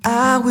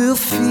I will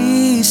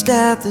feast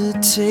at the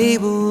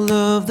table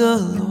of the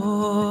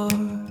Lord.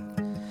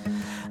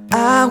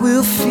 I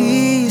will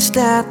feast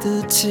at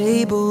the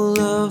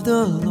table of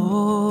the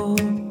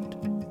Lord.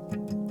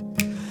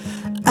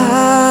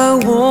 I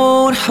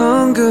won't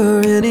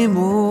hunger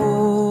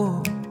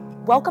anymore.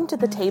 Welcome to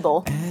The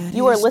Table.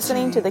 You are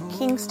listening to the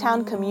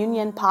Kingstown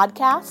Communion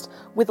podcast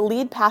with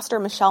lead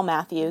pastor Michelle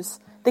Matthews.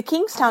 The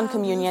Kingstown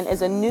Communion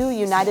is a new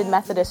United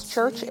Methodist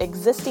Church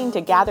existing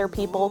to gather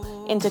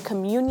people into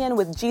communion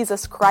with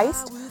Jesus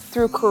Christ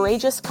through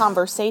courageous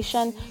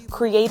conversation,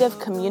 creative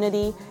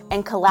community,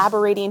 and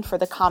collaborating for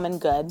the common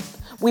good.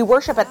 We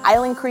worship at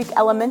Island Creek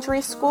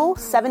Elementary School,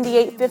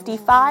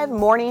 7855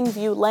 Morning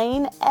View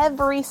Lane,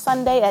 every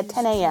Sunday at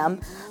 10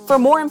 a.m. For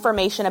more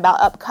information about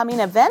upcoming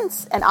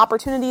events and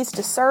opportunities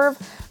to serve,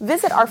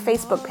 visit our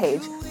Facebook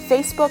page,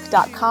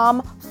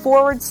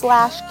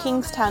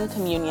 facebook.com/Kingstown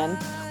Communion.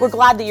 We're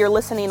glad that you're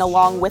listening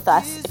along with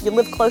us. If you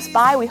live close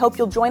by, we hope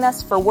you'll join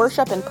us for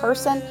worship in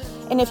person.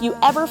 And if you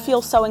ever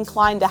feel so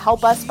inclined to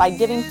help us by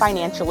giving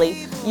financially,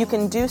 you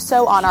can do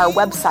so on our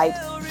website,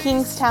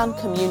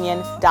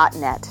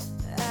 kingstowncommunion.net.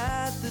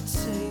 At the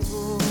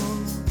table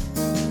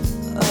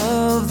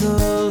of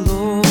the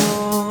Lord.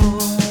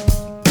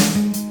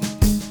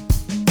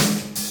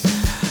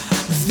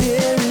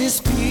 There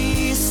is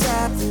peace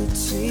at the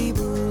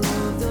table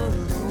of the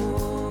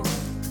Lord.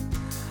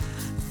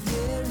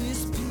 There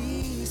is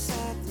peace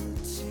at the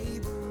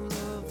table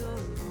of the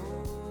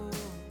Lord.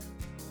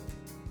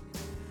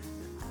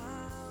 I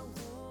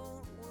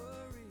won't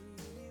worry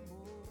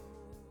anymore.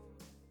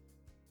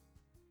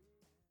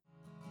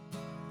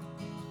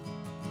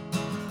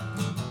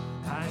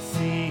 I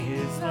see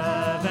His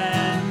love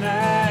and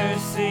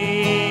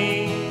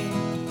mercy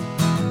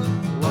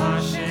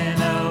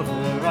washing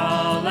over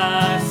all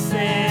our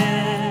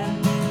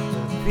sin.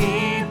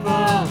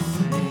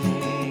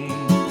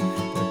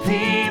 The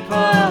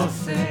people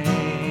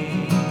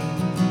sing,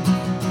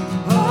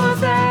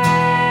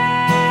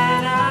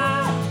 Hosanna,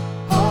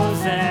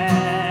 Hosanna,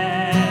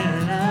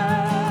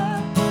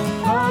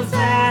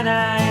 Hosanna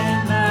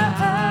in the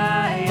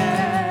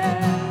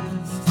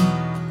highest.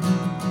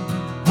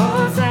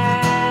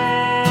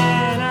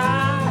 Hosanna,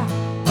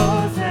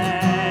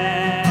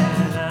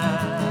 Hosanna,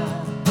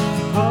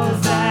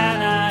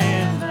 Hosanna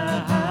in the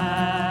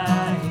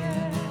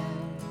highest.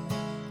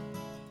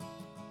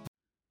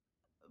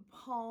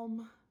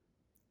 Palm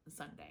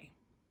Sunday.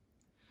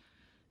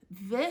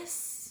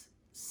 This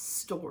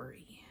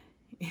story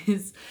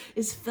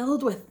is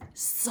filled with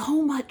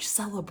so much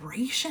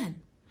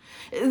celebration.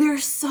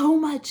 There's so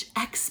much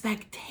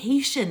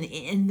expectation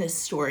in this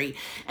story.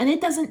 And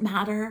it doesn't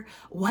matter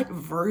what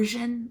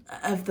version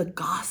of the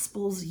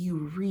Gospels you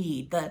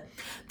read. The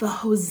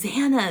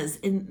hosannas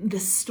in the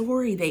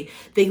story,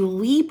 they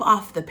leap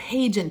off the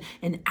page and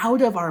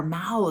out of our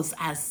mouths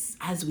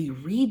as we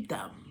read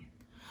them.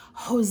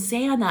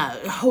 Hosanna,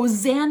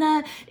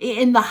 Hosanna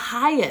in the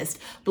highest.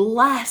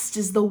 Blessed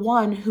is the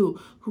one who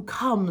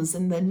comes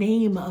in the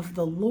name of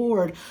the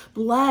Lord.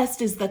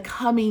 Blessed is the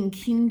coming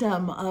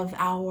kingdom of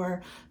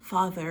our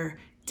Father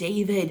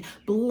David.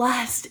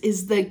 Blessed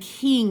is the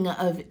King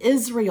of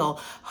Israel.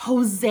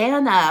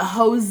 Hosanna,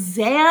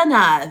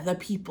 Hosanna, the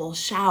people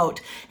shout,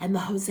 and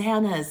the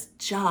hosannas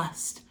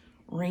just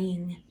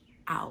ring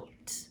out.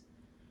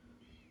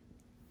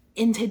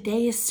 In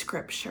today's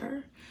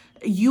scripture,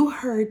 you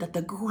heard that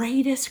the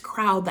greatest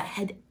crowd that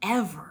had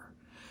ever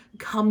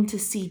come to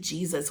see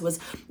Jesus was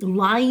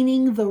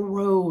lining the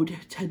road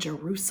to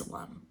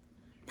Jerusalem.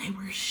 They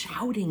were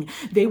shouting,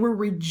 they were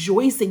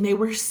rejoicing, they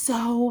were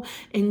so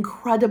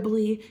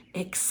incredibly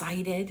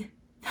excited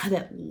that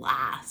at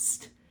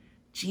last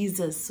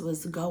Jesus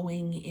was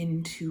going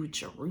into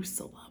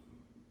Jerusalem.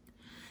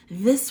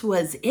 This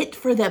was it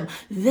for them.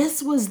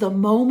 This was the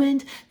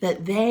moment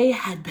that they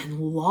had been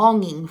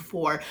longing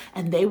for,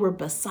 and they were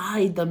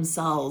beside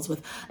themselves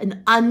with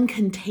an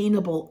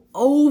uncontainable,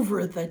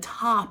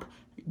 over-the-top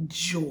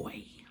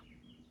joy.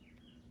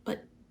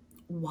 But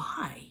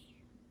why?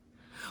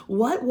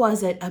 What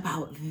was it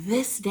about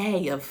this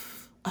day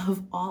of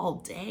all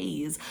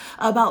days,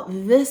 about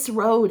this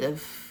road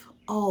of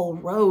all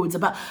roads,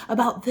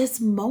 about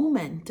this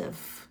moment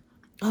of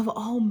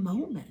all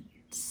moments?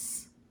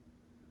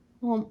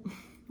 Well,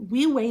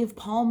 we wave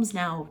palms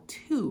now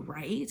too,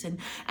 right?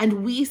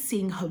 And we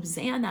sing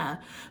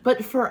Hosanna.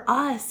 But for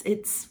us,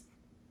 it's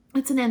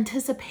an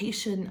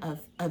anticipation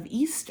of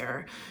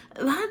Easter.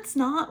 That's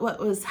not what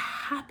was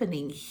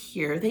happening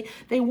here.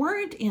 They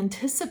weren't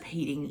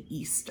anticipating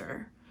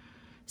Easter.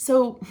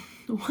 So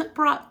what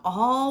brought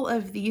all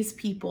of these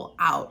people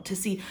out to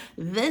see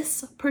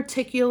this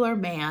particular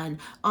man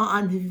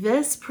on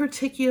this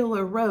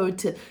particular road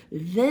to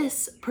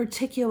this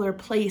particular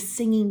place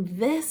singing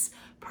this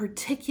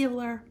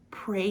particular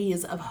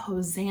praise of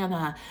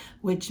Hosanna,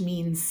 which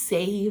means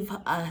save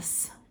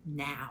us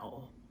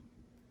now?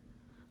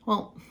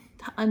 Well,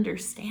 to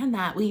understand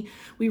that, we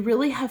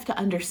really have to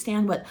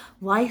understand what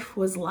life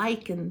was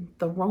like in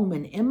the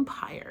Roman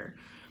Empire.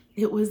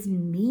 It was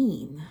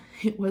mean.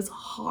 It was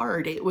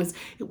hard. It was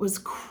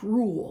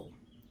cruel.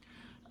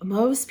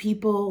 Most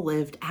people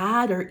lived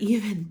at or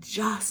even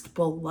just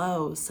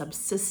below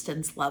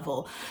subsistence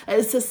level.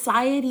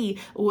 Society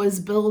was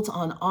built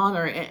on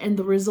honor, and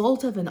the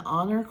result of an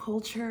honor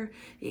culture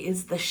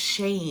is the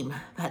shame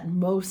that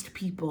most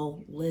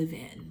people live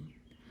in.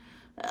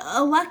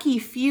 A lucky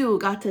few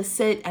got to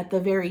sit at the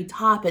very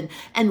top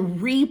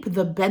and reap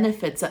the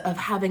benefits of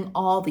having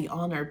all the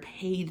honor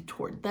paid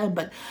toward them.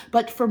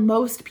 But for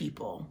most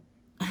people,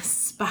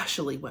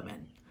 especially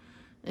women,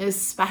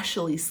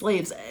 especially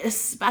slaves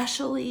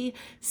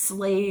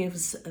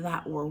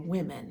that were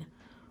women,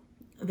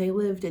 they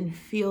lived in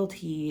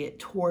fealty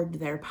toward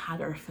their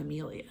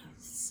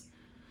paterfamilias.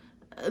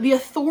 The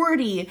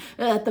authority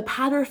that the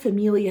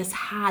paterfamilias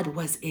had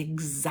was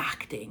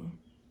exacting.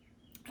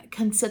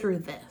 Consider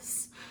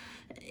this.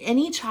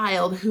 Any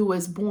child who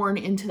was born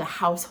into the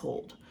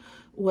household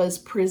was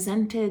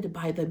presented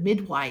by the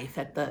midwife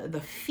at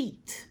the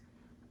feet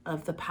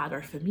of the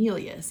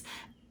paterfamilias.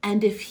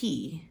 And if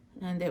he,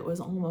 and it was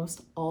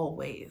almost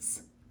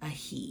always a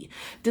he,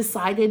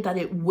 decided that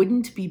it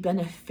wouldn't be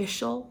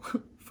beneficial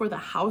for the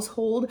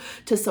household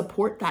to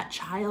support that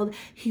child,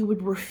 he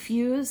would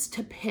refuse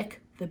to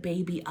pick the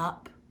baby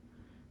up,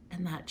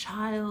 and that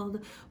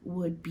child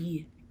would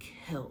be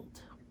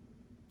killed.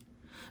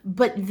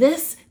 But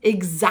this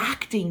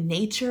exacting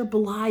nature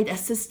belied a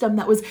system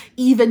that was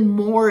even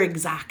more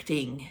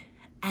exacting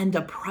and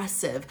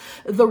oppressive.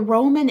 The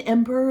Roman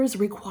emperors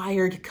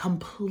required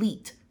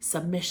complete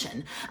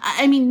submission.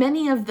 I mean,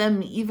 many of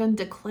them even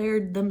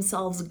declared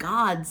themselves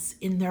gods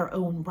in their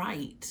own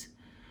right.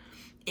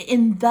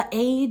 In the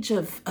age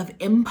of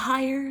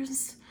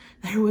empires,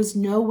 there was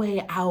no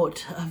way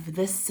out of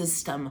this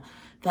system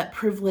that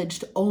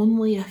privileged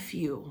only a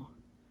few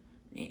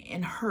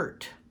and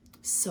hurt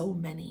so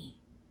many.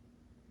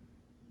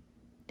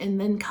 And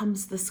then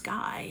comes this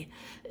guy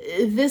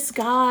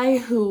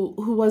who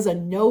was a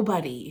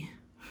nobody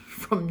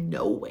from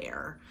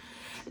nowhere.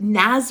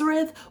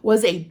 Nazareth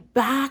was a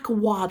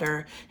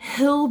backwater,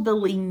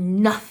 hillbilly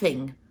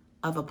nothing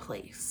of a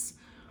place.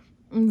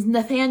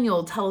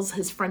 Nathanael tells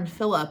his friend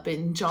Philip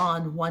in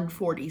John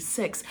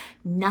 1:46,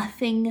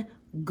 nothing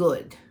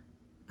good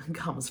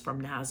comes from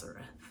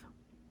Nazareth.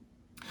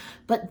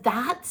 But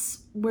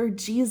that's where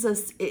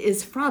Jesus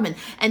is from.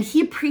 And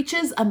he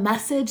preaches a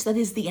message that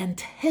is the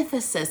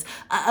antithesis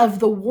of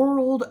the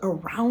world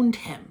around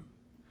him.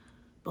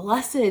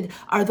 Blessed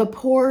are the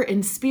poor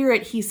in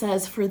spirit, he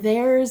says, for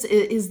theirs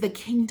is the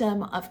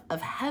kingdom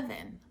of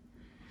heaven.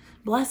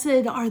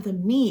 Blessed are the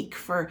meek,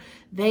 for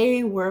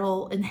they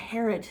will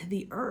inherit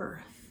the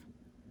earth.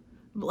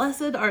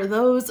 Blessed are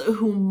those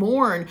who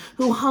mourn,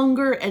 who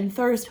hunger and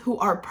thirst, who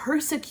are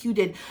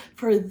persecuted,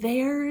 for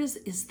theirs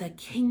is the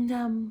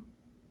kingdom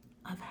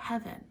of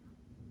heaven.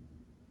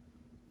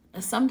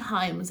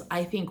 Sometimes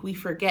I think we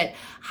forget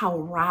how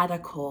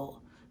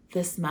radical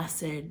this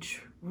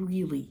message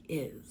really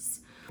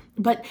is.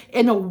 But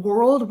in a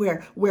world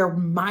where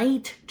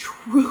might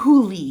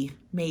truly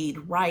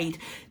made right,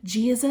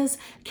 Jesus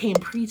came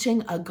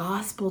preaching a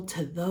gospel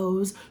to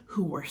those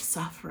who were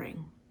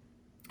suffering,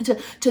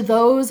 to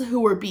those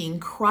who were being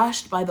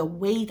crushed by the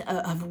weight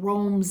of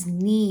Rome's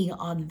knee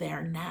on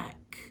their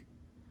neck.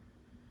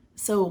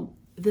 So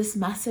this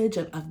message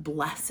of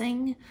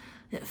blessing,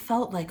 it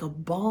felt like a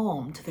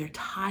balm to their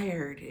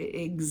tired,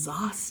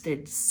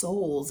 exhausted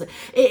souls.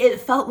 It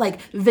felt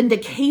like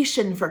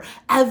vindication for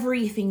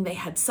everything they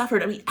had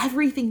suffered. I mean,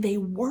 everything they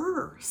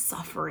were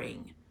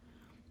suffering.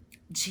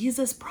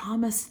 Jesus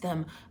promised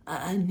them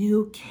a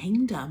new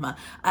kingdom,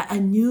 a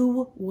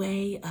new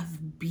way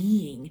of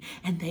being,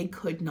 and they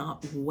could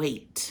not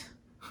wait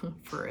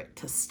for it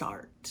to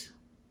start.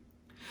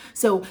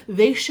 So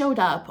they showed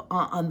up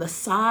on the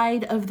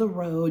side of the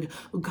road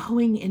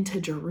going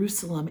into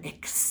Jerusalem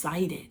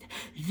excited.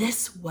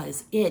 This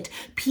was it.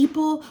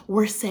 People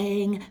were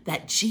saying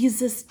that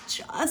Jesus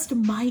just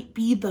might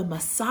be the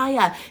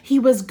Messiah. He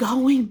was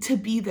going to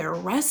be their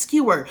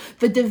rescuer,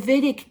 the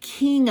Davidic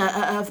king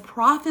of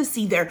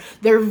prophecy,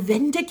 their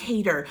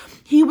vindicator.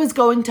 He was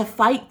going to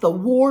fight the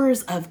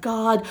wars of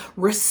God,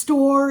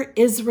 restore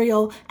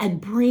Israel, and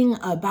bring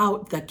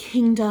about the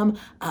kingdom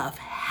of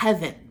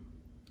heaven.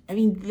 I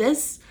mean,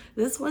 this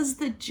was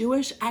the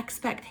Jewish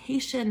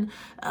expectation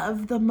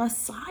of the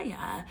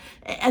Messiah,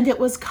 and it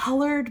was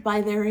colored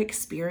by their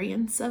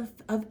experience of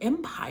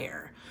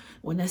empire.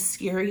 When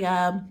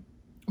Assyria,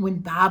 when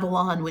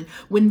Babylon,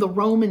 when the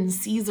Roman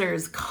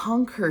Caesars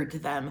conquered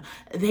them,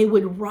 they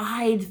would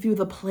ride through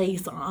the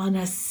place on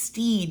a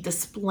steed,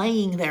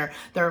 displaying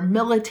their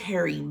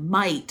military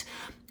might.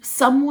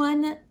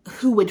 Someone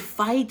who would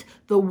fight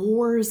the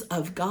wars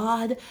of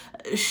God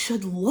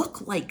should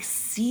look like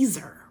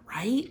Caesar,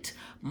 right?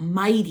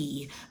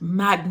 Mighty,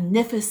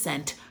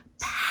 magnificent,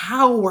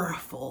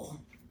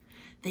 powerful.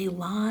 They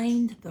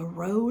lined the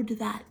road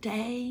that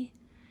day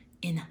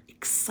in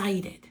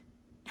excited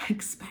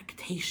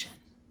expectation.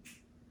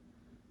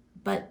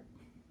 But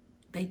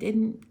they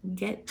didn't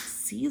get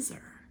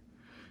Caesar.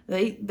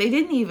 They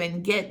didn't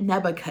even get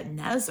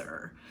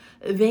Nebuchadnezzar.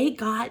 They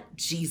got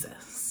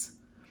Jesus.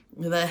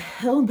 the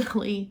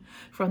hillbilly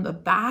from the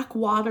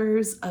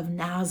backwaters of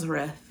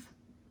Nazareth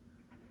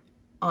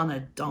on a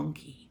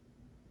donkey.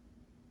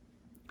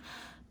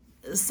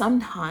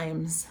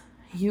 Sometimes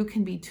you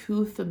can be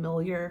too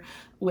familiar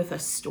with a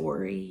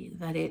story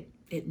that it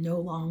no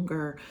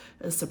longer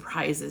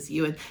surprises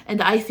you.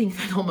 And I think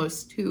that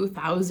almost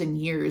 2,000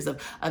 years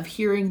of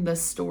hearing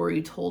this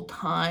story told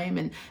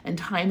time and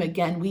time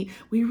again, we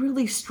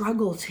really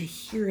struggle to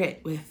hear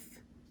it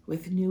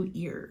with new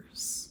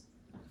ears.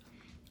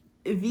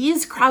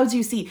 These crowds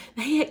you see,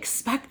 they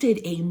expected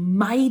a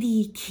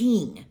mighty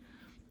king.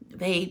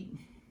 They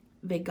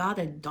got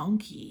a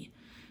donkey.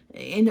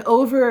 And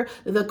over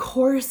the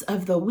course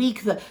of the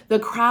week, the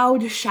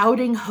crowd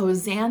shouting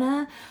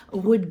Hosanna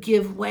would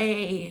give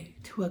way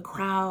to a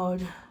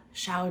crowd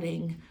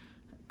shouting,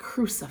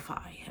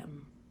 crucify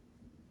him.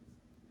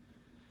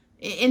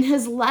 In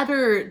his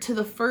letter to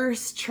the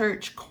first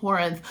church,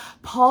 Corinth,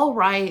 Paul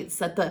writes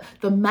that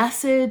the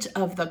message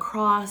of the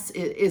cross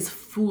is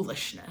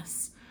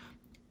foolishness.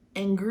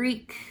 In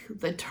Greek,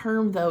 the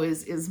term, though,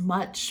 is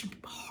much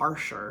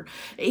harsher.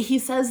 He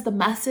says the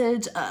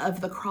message of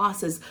the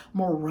cross is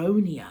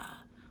moronia.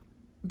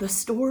 The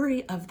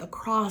story of the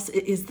cross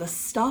is the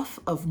stuff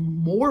of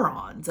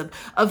morons,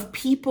 of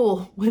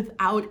people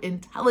without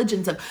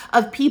intelligence,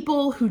 of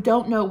people who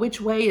don't know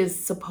which way is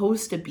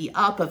supposed to be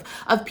up,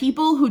 of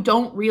people who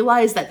don't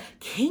realize that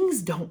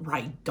kings don't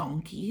ride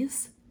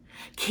donkeys.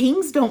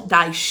 Kings don't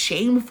die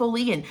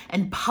shamefully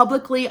and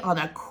publicly on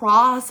a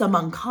cross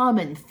among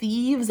common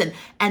thieves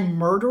and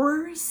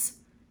murderers.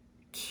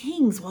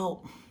 Kings,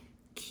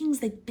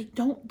 they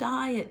don't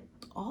die at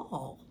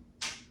all.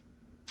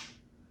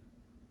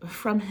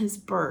 From his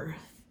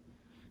birth,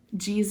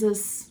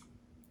 Jesus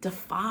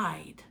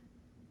defied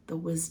the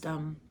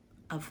wisdom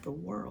of the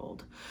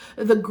world.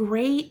 The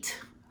great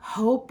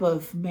hope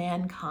of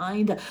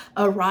mankind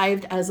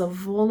arrived as a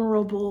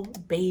vulnerable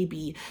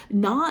baby,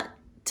 not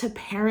to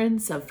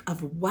parents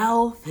of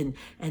wealth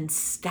and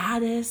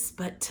status,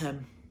 but to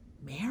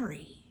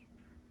Mary,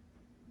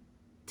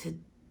 to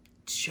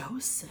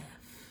Joseph.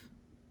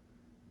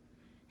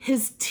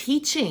 His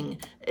teaching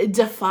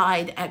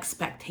defied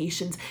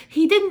expectations.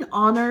 He didn't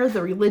honor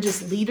the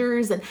religious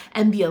leaders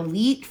and the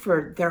elite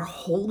for their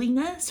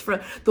holiness,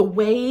 for the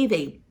way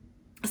they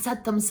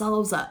set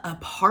themselves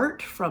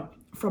apart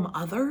from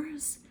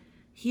others.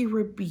 He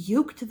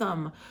rebuked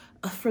them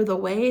for the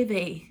way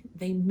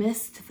they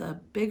missed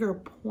the bigger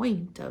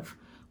point of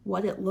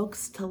what it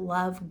looks to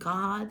love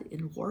God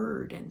in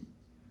word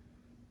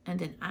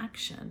and in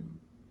action.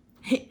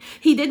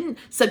 He didn't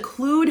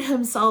seclude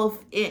himself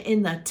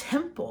in the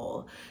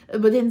temple,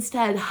 but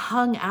instead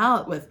hung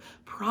out with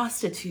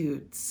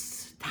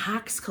prostitutes,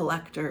 tax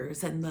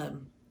collectors, and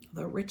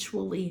the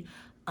ritually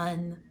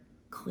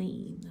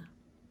unclean.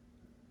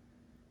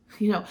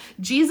 You know,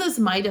 Jesus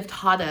might have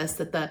taught us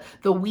that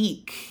the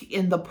weak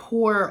and the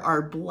poor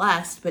are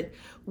blessed, but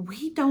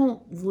we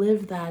don't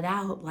live that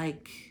out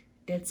like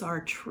it's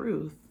our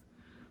truth.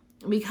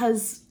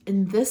 Because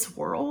in this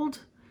world,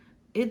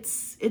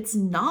 it's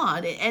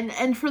not.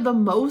 And for the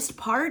most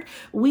part,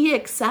 we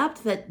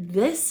accept that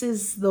this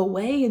is the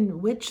way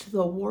in which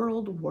the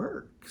world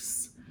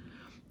works.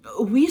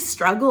 We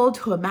struggle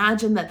to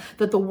imagine that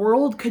the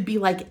world could be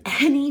like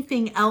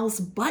anything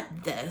else but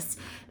this,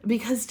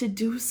 because to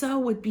do so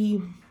would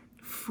be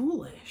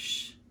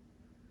foolish,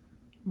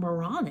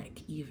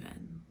 moronic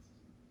even.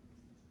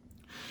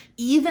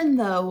 Even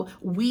though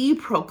we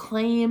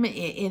proclaim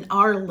in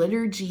our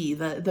liturgy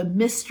the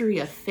mystery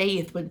of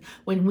faith,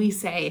 when we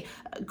say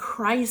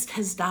Christ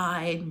has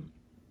died,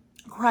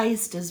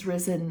 Christ is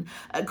risen,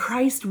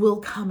 Christ will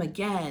come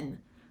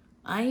again,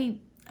 I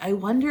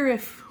wonder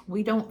if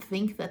we don't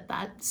think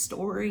that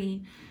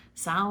story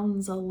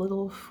sounds a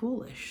little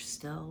foolish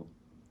still.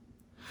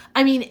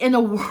 I mean, in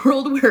a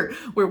world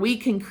where we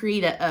can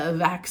create a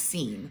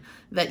vaccine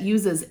that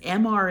uses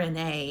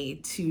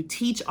mRNA to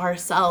teach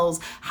ourselves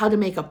how to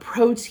make a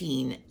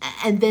protein,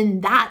 and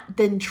then that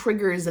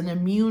triggers an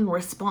immune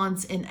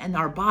response in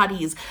our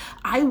bodies,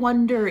 I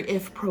wonder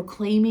if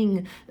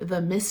proclaiming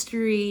the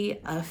mystery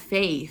of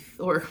faith,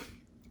 or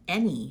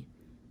any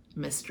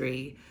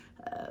mystery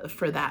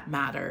for that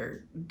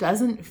matter,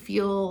 doesn't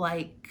feel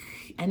like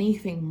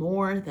anything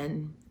more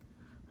than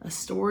a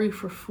story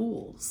for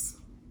fools.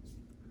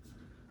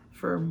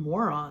 For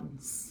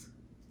morons,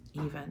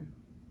 even.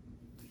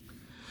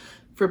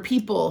 For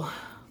people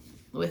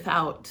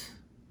without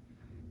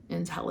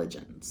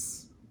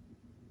intelligence.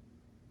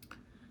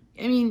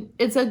 I mean,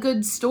 it's a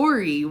good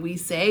story, we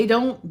say.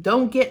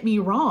 Don't get me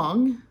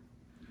wrong.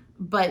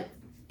 But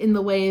in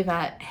the way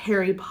that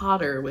Harry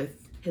Potter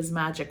with his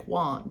magic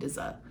wand is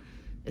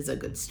a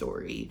good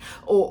story.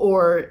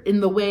 Or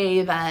in the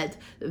way that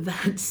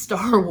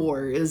Star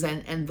Wars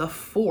and the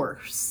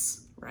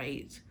Force,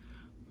 right,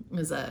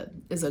 is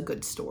a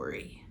good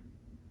story.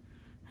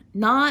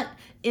 Not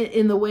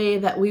in the way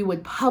that we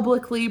would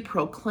publicly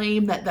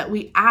proclaim that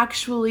we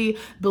actually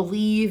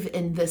believe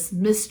in this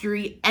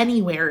mystery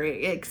anywhere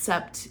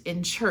except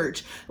in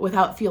church,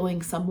 without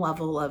feeling some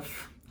level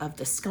of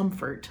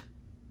discomfort.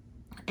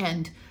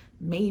 And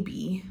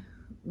maybe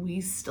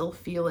we still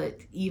feel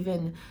it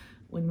even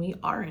when we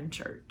are in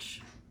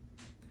church.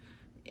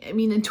 I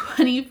mean, in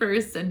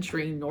 21st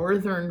century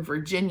Northern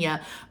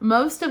Virginia,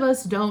 most of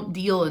us don't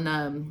deal in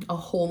a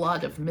whole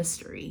lot of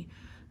mystery.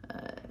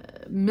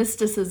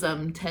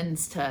 Mysticism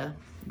tends to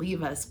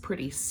leave us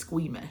pretty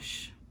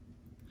squeamish.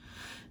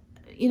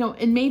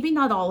 And maybe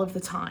not all of the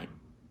time,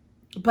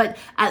 but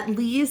at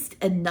least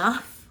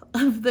enough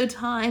of the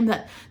time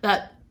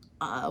that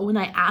when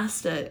I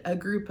asked a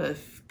group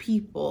of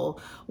people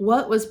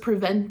what was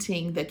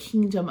preventing the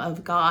kingdom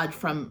of God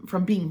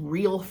from being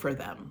real for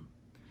them,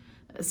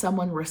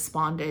 someone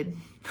responded,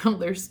 "Well,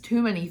 there's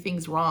too many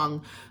things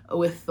wrong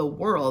with the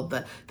world.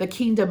 The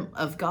kingdom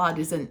of God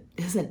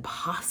isn't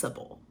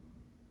possible."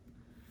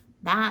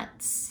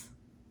 That's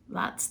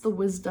the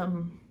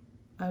wisdom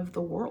of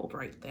the world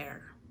right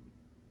there.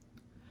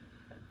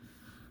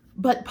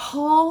 But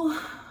Paul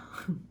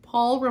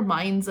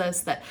reminds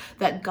us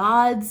that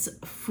God's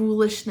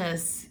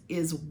foolishness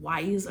is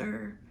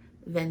wiser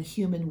than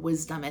human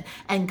wisdom,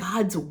 and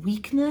God's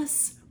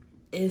weakness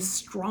is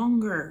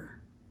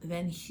stronger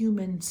than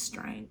human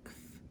strength.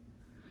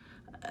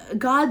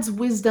 God's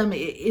wisdom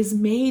is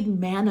made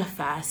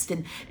manifest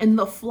in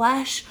the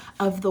flesh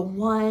of the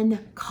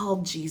one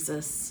called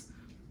Jesus,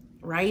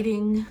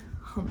 riding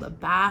on the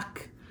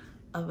back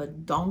of a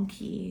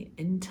donkey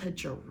into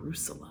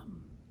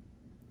Jerusalem.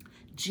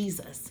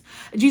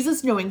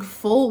 Jesus knowing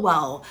full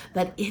well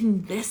that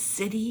in this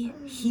city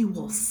he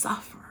will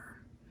suffer.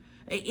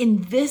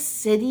 In this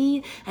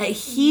city,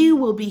 he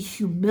will be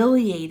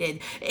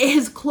humiliated.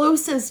 His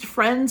closest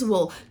friends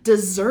will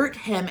desert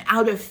him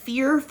out of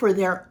fear for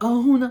their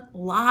own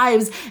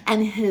lives,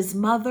 and his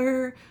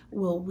mother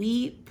will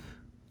weep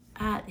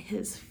at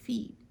his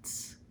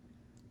feet.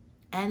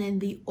 And in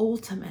the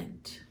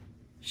ultimate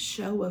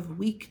show of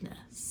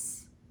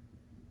weakness,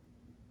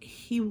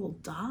 he will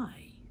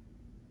die.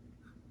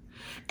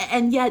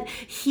 And yet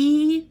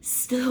he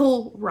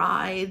still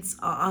rides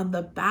on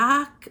the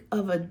back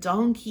of a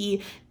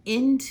donkey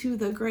into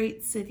the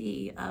great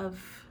city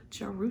of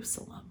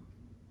Jerusalem.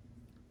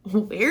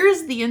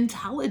 Where's the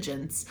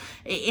intelligence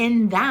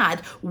in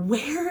that?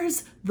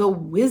 Where's the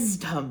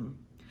wisdom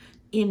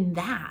in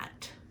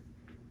that?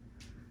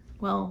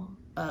 Well,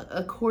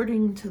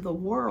 according to the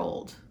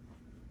world,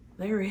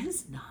 there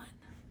is none.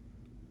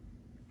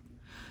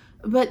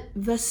 But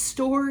the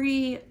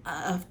story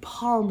of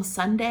Palm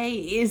Sunday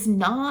is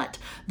not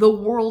the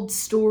world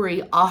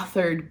story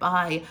authored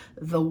by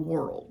the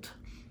world.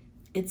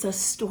 It's a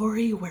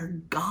story where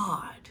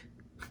God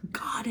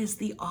is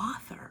the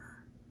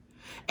author.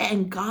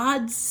 And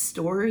God's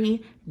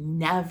story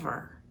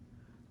never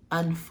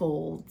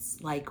unfolds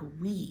like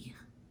we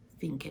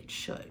think it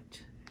should.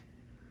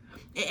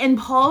 In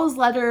Paul's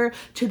letter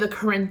to the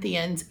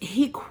Corinthians,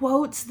 he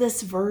quotes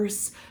this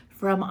verse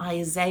from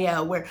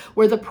Isaiah,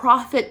 where the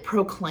prophet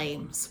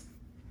proclaims,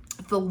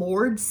 "The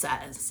Lord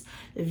says,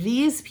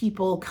 these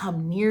people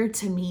come near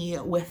to me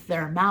with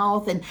their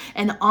mouth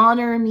and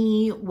honor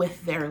me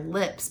with their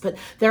lips, but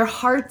their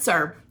hearts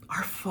are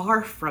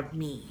far from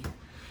me.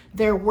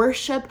 Their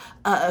worship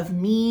of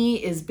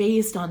me is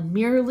based on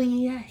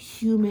merely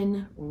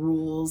human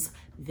rules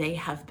they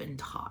have been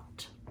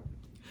taught.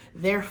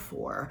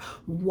 Therefore,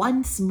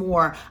 once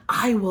more,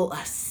 I will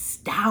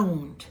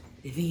astound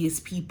these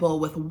people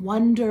with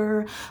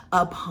wonder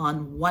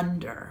upon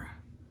wonder.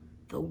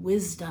 The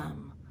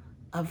wisdom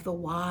of the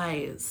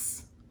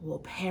wise will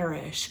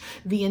perish.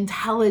 The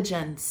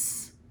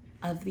intelligence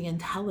of the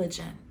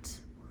intelligent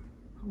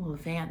will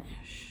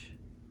vanish."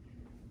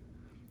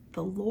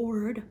 The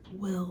Lord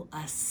will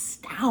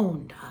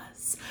astound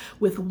us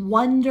with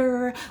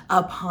wonder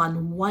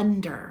upon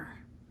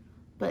wonder,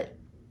 but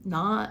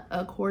not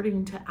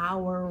according to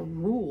our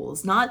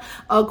rules, not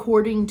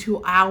according to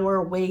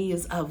our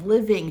ways of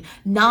living,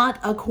 not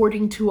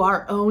according to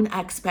our own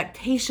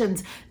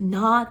expectations,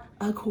 not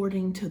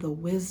according to the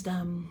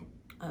wisdom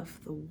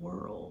of the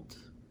world.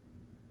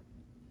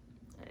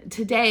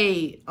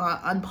 Today,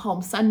 on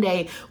Palm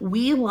Sunday,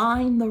 we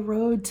line the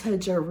road to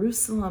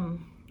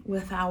Jerusalem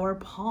with our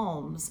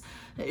palms,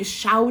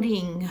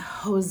 shouting,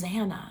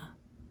 "Hosanna."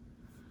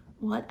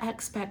 What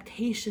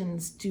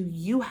expectations do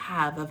you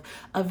have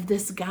of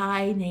this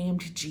guy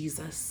named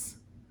Jesus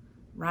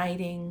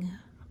riding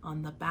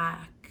on the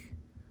back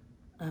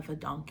of a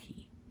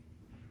donkey?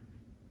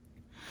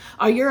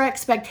 Are your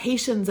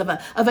expectations of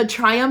a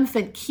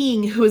triumphant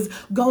king who is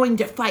going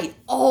to fight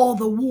all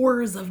the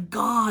wars of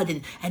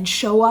God and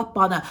show up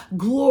on a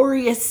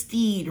glorious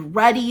steed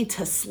ready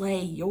to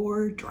slay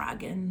your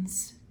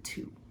dragons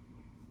too?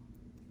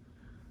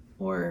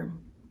 Or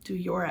do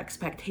your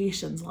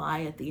expectations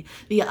lie at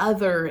the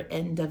other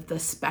end of the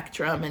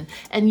spectrum,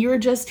 and you're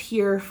just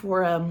here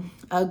for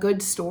a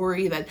good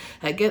story that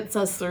gets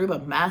us through the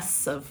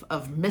mess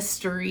of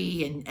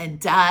mystery and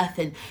death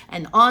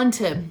and on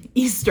to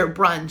Easter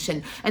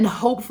brunch and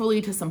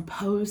hopefully to some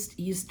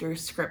post-Easter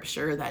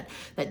scripture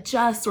that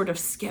just sort of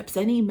skips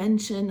any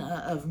mention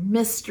of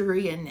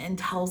mystery and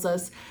tells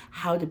us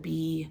how to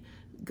be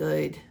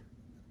good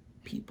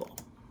people?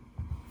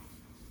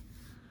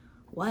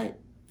 What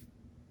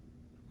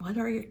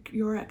are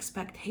your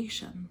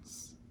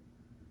expectations?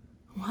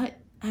 What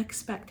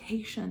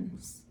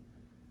expectations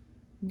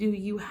do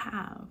you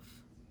have?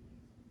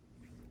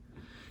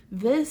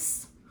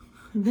 This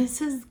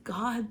is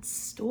God's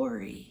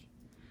story.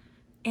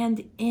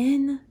 And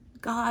in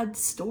God's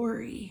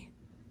story,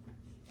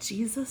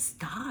 Jesus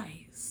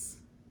dies.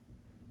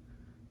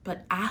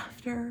 But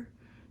after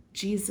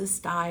Jesus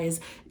dies,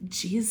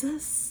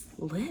 Jesus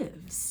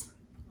lives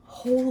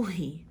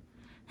holy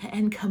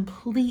and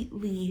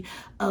completely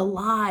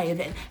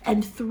alive.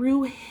 And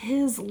through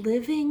his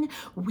living,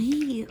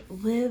 we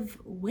live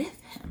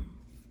with him,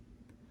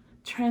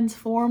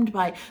 transformed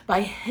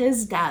by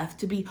his death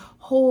to be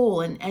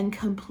whole and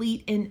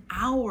complete in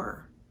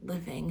our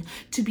living,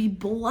 to be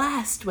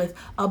blessed with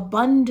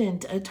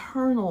abundant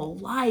eternal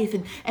life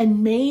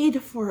and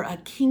made for a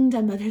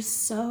kingdom that is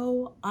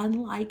so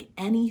unlike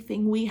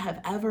anything we have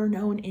ever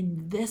known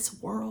in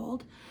this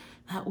world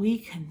that we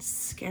can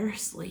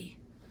scarcely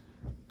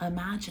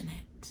imagine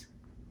it.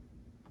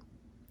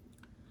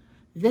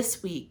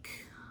 This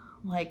week,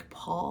 like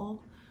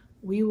Paul,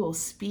 we will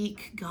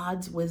speak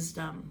God's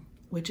wisdom,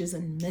 which is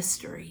in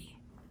mystery,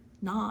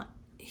 not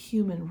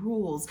human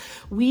rules.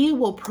 We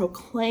will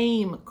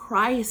proclaim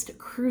Christ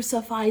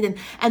crucified,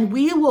 and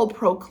we will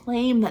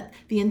proclaim that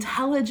the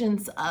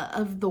intelligence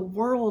of the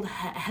world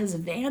has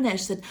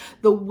vanished, that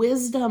the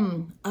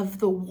wisdom of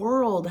the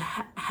world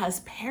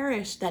has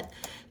perished, that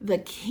the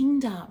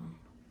kingdom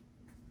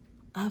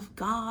of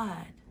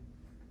God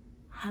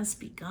has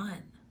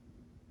begun.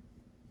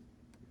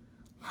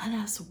 Let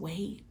us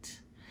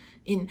wait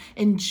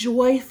in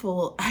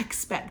joyful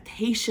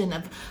expectation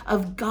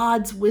of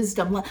God's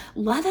wisdom.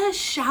 Let us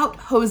shout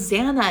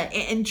Hosanna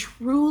and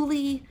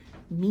truly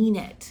mean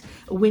it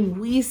when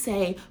we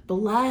say,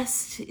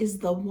 blessed is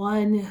the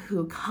one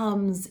who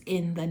comes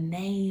in the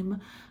name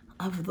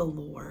of the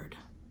Lord.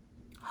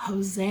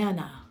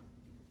 Hosanna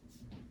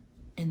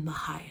in the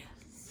highest.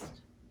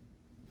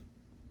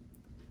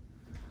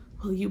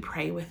 Will you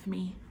pray with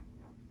me?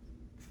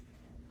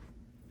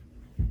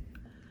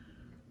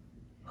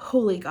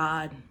 Holy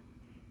God,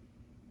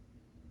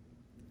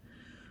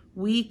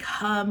 we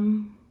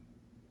come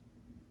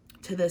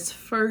to this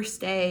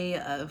first day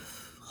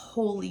of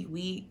Holy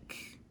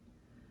Week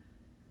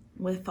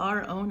with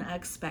our own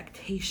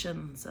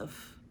expectations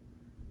of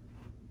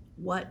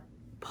what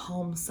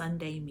Palm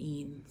Sunday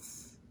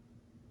means,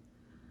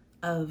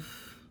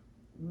 of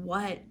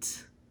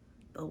what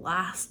the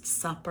Last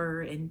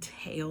Supper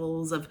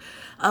entails,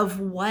 of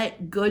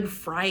what Good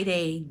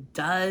Friday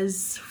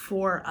does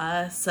for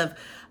us,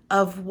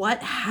 of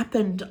what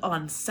happened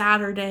on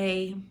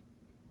Saturday,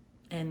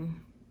 and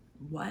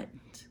what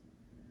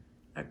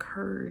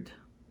occurred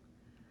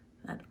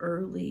that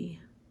early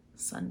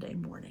Sunday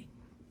morning.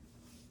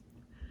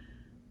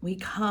 We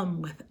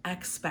come with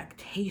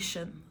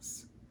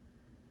expectations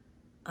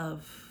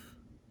of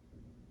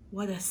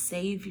what a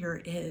Savior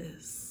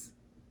is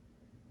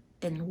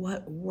and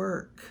what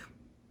work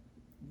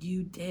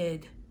you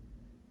did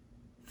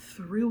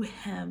through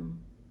him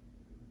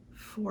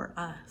for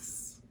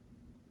us.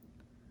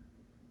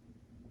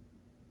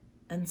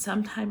 And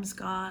sometimes,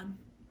 God,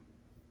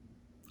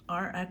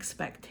 our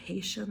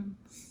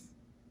expectations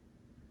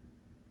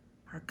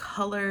are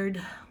colored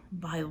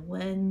by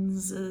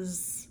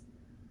lenses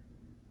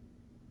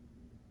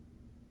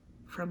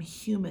from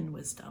human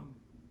wisdom.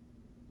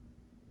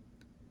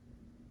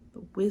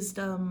 The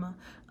wisdom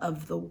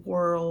of the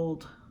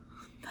world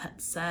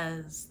that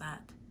says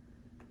that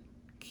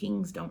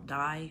kings don't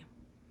die,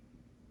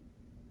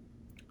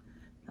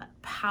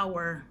 that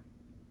power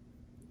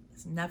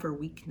is never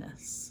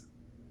weakness,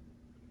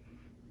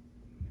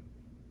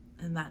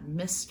 and that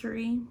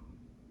mystery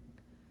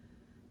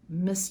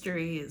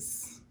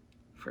is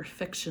for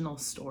fictional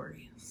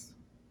stories.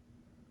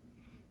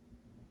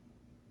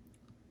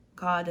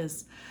 God,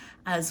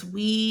 as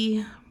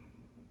we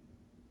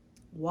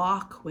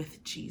walk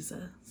with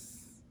Jesus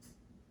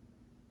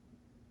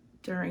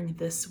during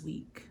this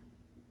week,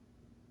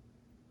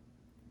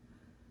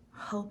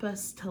 help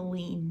us to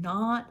lean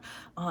not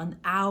on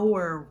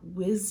our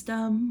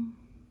wisdom,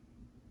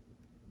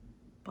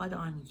 but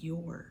on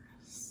yours.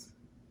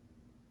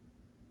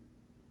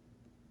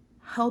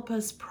 Help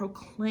us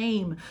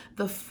proclaim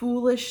the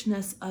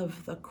foolishness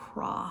of the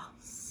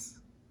cross,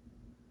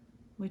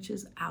 which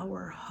is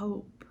our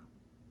hope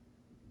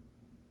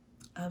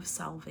of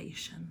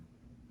salvation.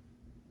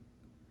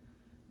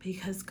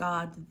 Because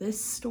God,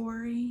 this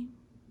story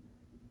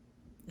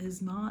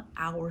is not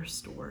our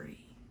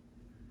story,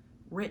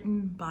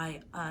 written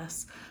by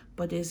us,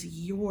 but is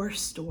your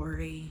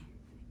story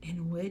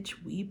in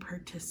which we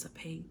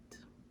participate.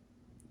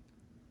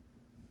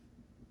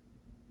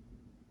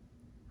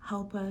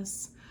 Help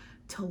us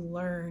to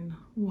learn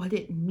what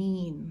it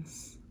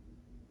means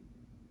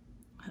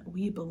that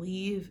we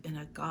believe in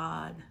a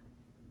God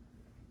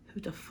who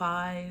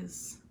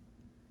defies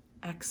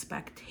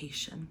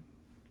expectation,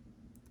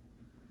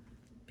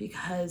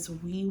 because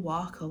we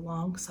walk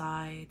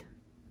alongside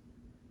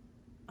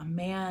a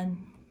man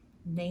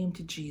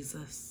named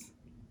Jesus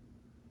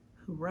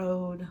who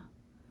rode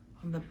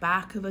on the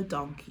back of a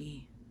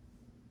donkey,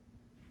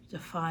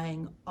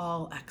 defying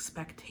all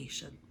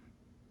expectation.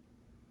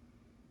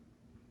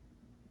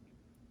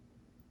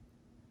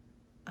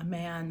 A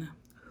man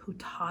who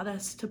taught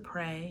us to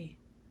pray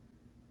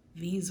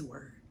these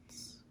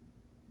words: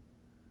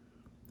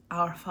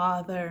 Our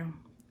Father,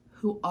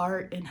 who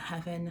art in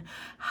heaven,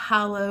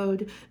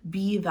 hallowed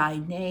be thy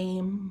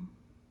name.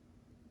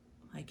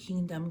 Thy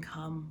kingdom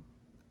come,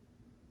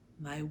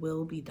 thy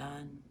will be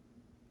done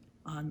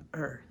on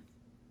earth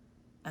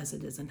as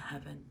it is in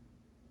heaven.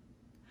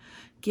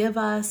 Give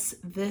us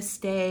this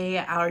day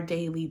our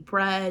daily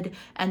bread,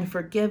 and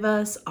forgive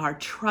us our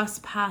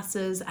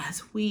trespasses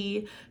as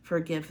we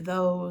forgive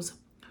those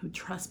who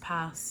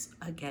trespass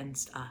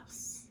against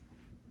us.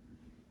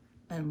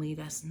 And lead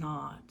us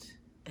not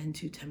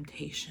into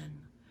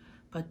temptation,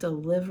 but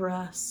deliver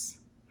us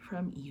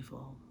from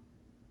evil.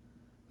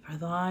 For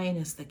thine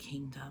is the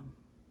kingdom,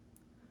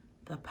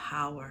 the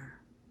power,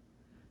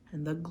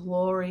 and the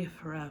glory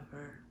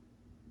forever.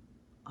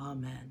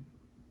 Amen.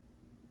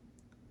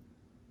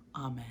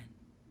 Amen.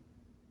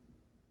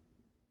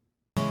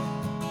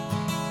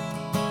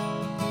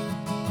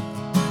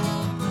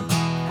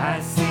 I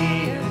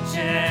see a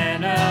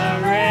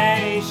generation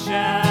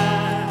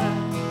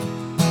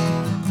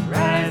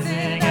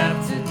rising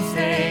up to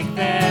take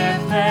their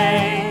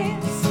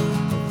place.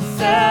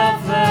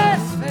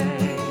 Selfless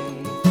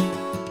faith,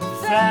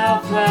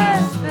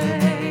 selfless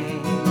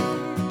faith.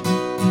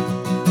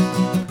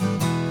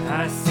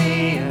 I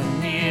see a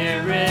near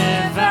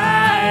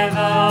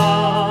revival.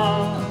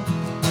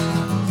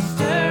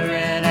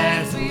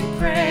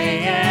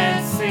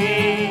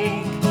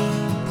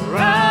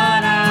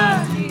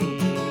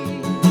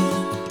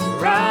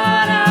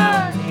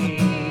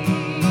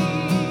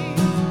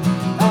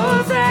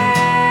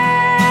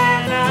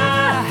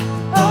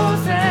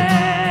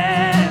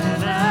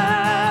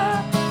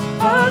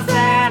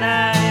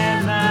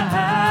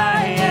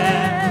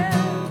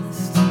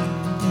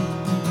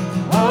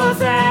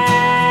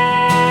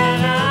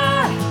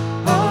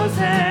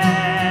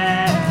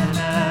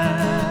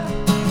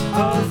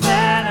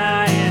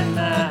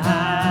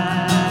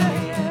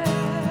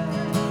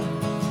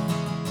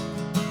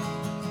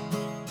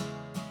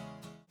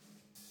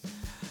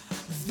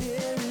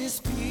 There is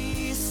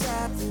peace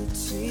at the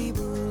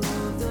table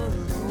of the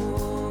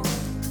Lord.